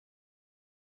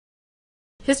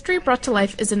History Brought to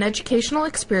Life is an educational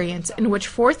experience in which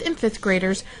 4th and 5th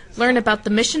graders learn about the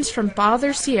missions from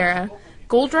Father Sierra,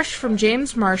 Gold Rush from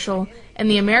James Marshall, and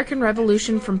the American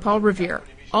Revolution from Paul Revere,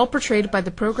 all portrayed by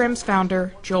the program's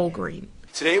founder, Joel Green.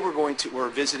 Today we're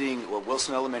visiting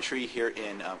Wilson Elementary here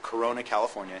in Corona,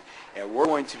 California, and we're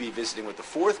going to be visiting with the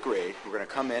 4th grade. We're going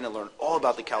to come in and learn all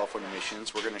about the California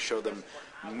missions. We're going to show them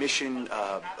mission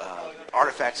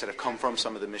artifacts that have come from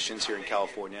some of the missions here in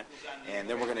California, and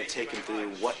then we're going to take them through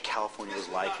what California was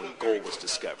like when gold was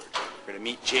discovered. We're going to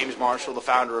meet James Marshall, the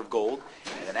founder of gold,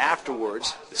 and then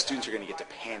afterwards the students are going to get to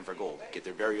pan for gold, get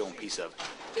their very own piece of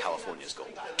California's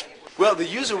gold. Well, the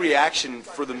user reaction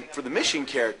for the mission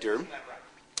character,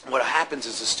 what happens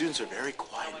is the students are very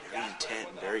quiet, very intent,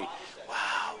 and very,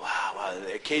 wow, wow, wow.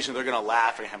 Occasionally they're going to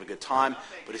laugh and have a good time,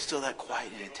 but it's still that quiet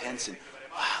and intense and,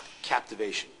 wow,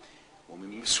 captivation. When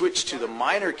we switch to the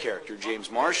minor character,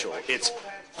 James Marshall, it's,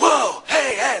 whoa,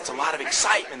 hey, hey, it's a lot of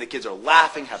excitement. The kids are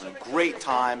laughing, having a great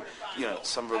time. You know,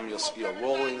 some of them you'll see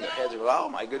rolling their heads and go, oh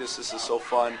my goodness, this is so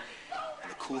fun.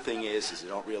 And the cool thing is they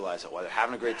don't realize that while they're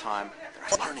having a great time,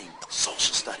 they're learning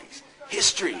social studies,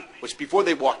 history, which before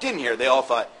they walked in here, they all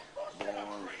thought, boring.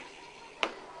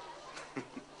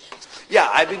 Yeah,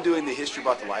 I've been doing the History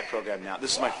Brought to Life program now.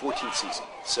 This is my 14th season,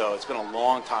 so it's been a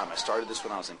long time. I started this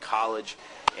when I was in college,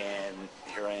 and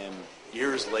here I am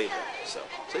years later. So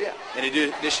yeah. In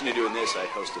addition to doing this, I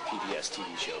host a PBS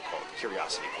TV show called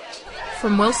Curiosity Quest.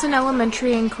 From Wilson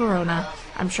Elementary in Corona,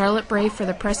 I'm Charlotte Bray for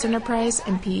the Press Enterprise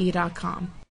and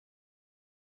PE.com.